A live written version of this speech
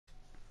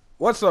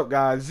What's up,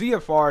 guys?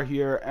 ZFR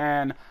here,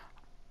 and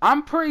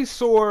I'm pretty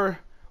sure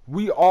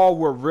we all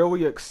were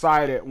really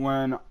excited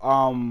when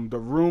the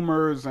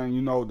rumors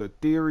and the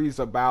theories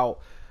about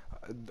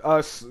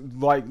us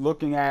like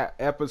looking at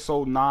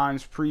episode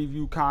 9's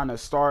preview kind of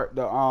start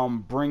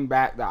to bring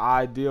back the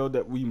idea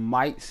that we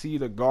might see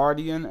the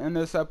Guardian in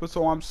this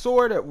episode. I'm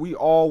sure that we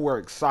all were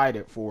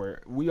excited for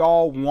it. We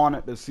all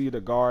wanted to see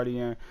the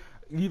Guardian,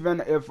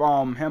 even if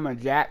him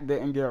and Jack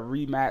didn't get a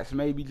rematch.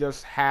 Maybe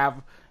just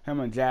have him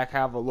and Jack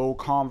have a little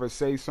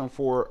conversation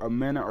for a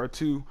minute or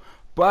two.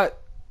 But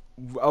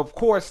of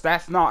course,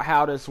 that's not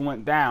how this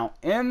went down.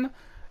 In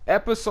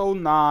episode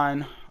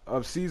 9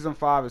 of season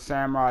 5 of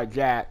Samurai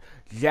Jack,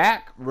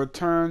 Jack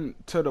returned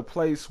to the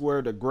place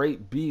where the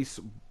great beast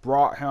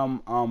brought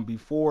him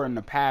before in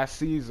the past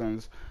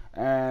seasons,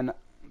 and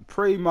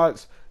pretty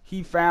much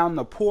he found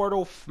the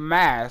portal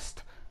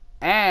smashed,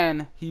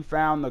 and he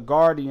found the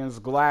Guardian's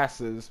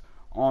glasses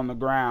on the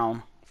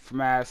ground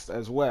smashed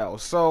as well.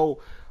 So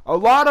a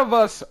lot of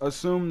us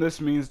assume this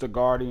means the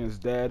Guardian is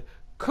dead.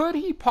 Could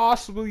he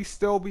possibly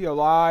still be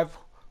alive?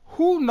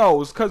 Who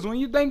knows? Because when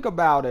you think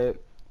about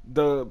it,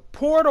 the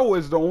portal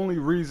is the only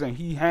reason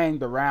he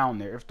hanged around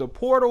there. If the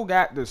portal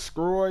got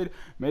destroyed,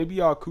 maybe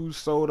Aku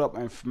showed up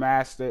and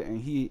smashed it and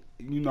he,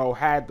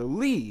 had to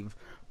leave.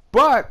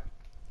 But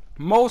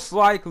most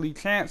likely,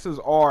 chances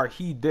are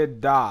he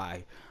did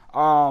die.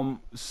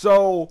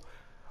 So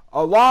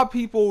a lot of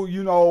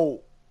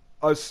people,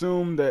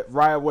 assume that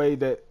right away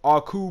that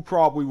Aku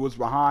probably was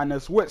behind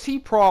this, which he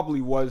probably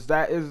was.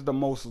 That is the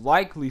most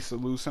likely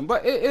solution,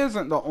 but it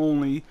isn't the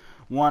only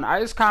one. I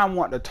just kind of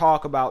want to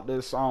talk about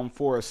this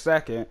for a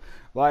second.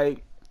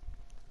 Like,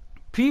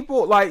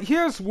 people, like,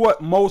 here's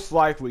what most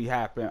likely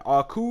happened.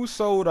 Aku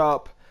showed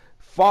up,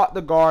 fought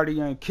the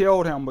Guardian,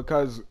 killed him,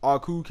 because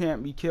Aku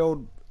can't be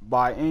killed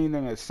by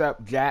anything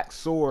except Jack's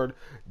sword.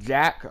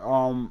 Jack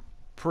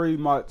pretty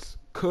much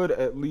could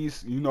at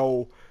least,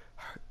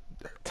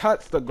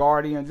 touch the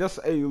Guardian just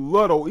a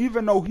little,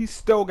 even though he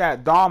still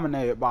got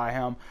dominated by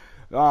him.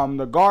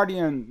 The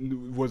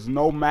Guardian was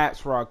no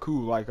match for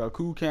Aku. Like,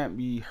 Aku can't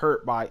be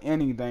hurt by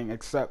anything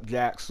except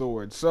Jack's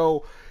sword.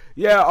 So,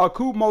 yeah,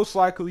 Aku most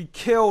likely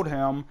killed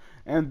him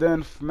and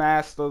then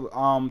smashed the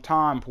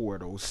time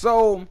portal.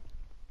 So,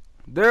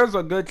 there's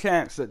a good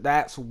chance that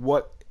that's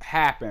what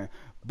happened.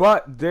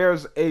 But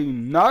there's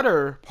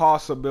another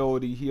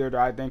possibility here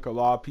that I think a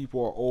lot of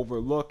people are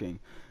overlooking.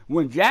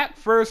 When Jack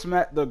first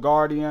met the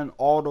Guardian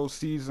all those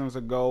seasons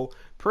ago,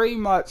 pretty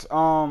much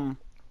the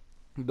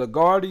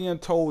Guardian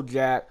told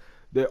Jack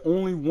that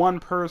only one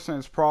person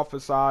is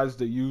prophesied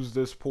to use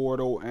this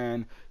portal,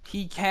 and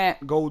he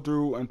can't go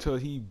through until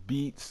he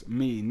beats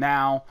me.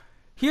 Now,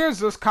 here's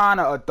just kind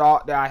of a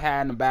thought that I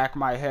had in the back of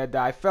my head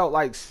that I felt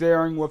like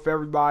sharing with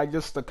everybody,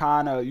 just to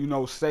kind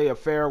of, say a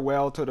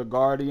farewell to the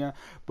Guardian.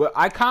 But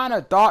I kind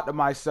of thought to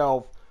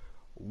myself,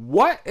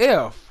 what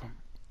if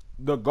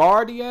the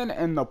Guardian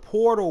and the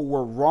portal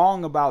were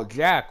wrong about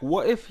Jack?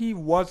 What if he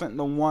wasn't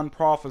the one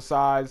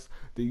prophesied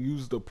to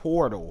use the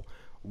portal?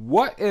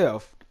 What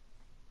if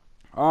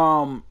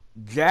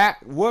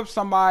Jack, what if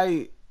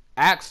somebody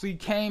actually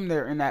came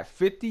there in that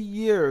 50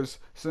 years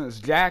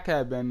since Jack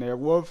had been there?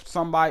 What if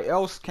somebody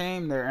else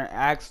came there and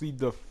actually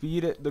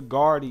defeated the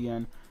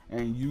Guardian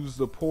and used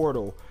the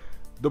portal?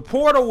 The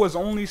portal was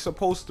only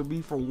supposed to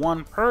be for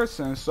one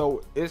person,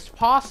 so it's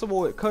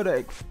possible it could have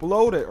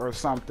exploded or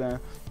something.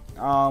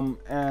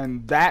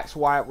 And that's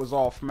why it was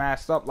all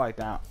smashed up like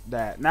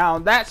that. Now,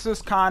 that's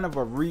just kind of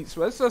a reach,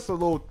 but it's just a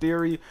little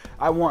theory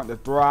I want to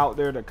throw out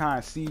there to kind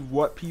of see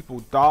what people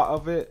thought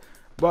of it.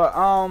 But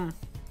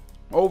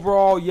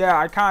overall, yeah,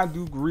 I kind of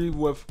do agree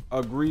with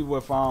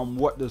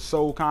what the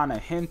show kind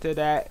of hinted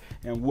at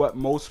and what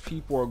most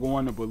people are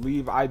going to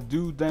believe. I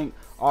do think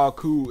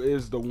Aku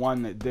is the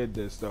one that did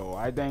this, though.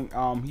 I think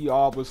he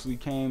obviously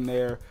came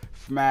there,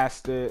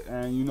 smashed it,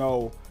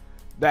 and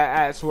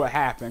that's what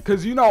happened.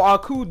 Because,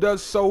 Aku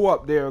does show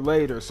up there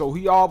later, so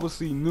he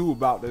obviously knew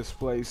about this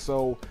place.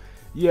 So,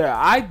 yeah,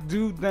 I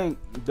do think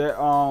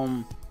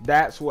that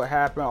that's what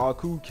happened.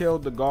 Aku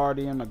killed the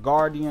Guardian. The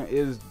Guardian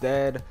is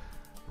dead.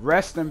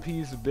 Rest in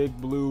peace, Big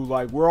Blue.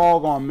 Like, we're all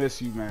gonna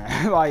miss you,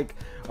 man. Like,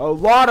 a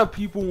lot of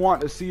people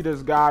want to see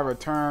this guy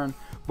return,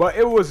 but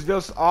it was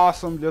just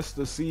awesome just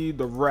to see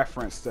the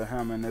reference to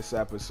him in this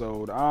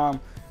episode.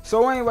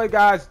 So anyway,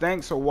 guys,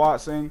 thanks for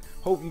watching.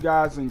 Hope you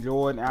guys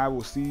enjoyed, and I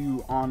will see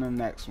you on the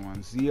next one.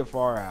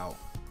 ZFR out.